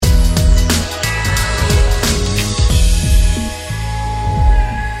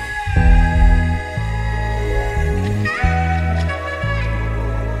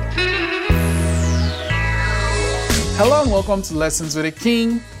Hello and welcome to Lessons with a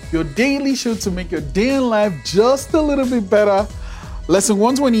King, your daily show to make your day in life just a little bit better. Lesson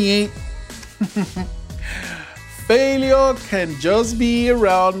 128. Failure can just be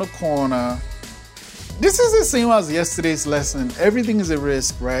around the corner. This is the same as yesterday's lesson. Everything is a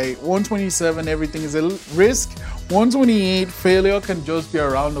risk, right? 127, everything is a risk. 128, failure can just be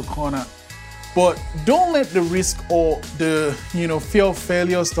around the corner. But don't let the risk or the fear of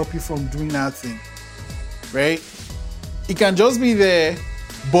failure stop you from doing that thing, right? It can just be there,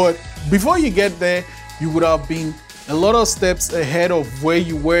 but before you get there, you would have been a lot of steps ahead of where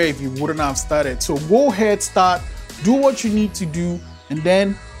you were if you wouldn't have started. So go ahead, start, do what you need to do, and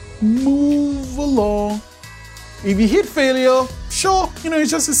then move along. If you hit failure, sure,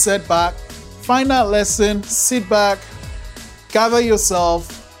 it's just a setback. Find that lesson, sit back, gather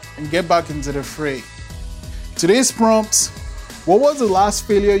yourself, and get back into the fray. Today's prompt: what was the last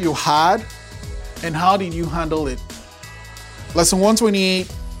failure you had, and how did you handle it? Lesson 128,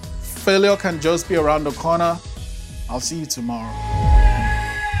 failure can just be around the corner. I'll see you tomorrow.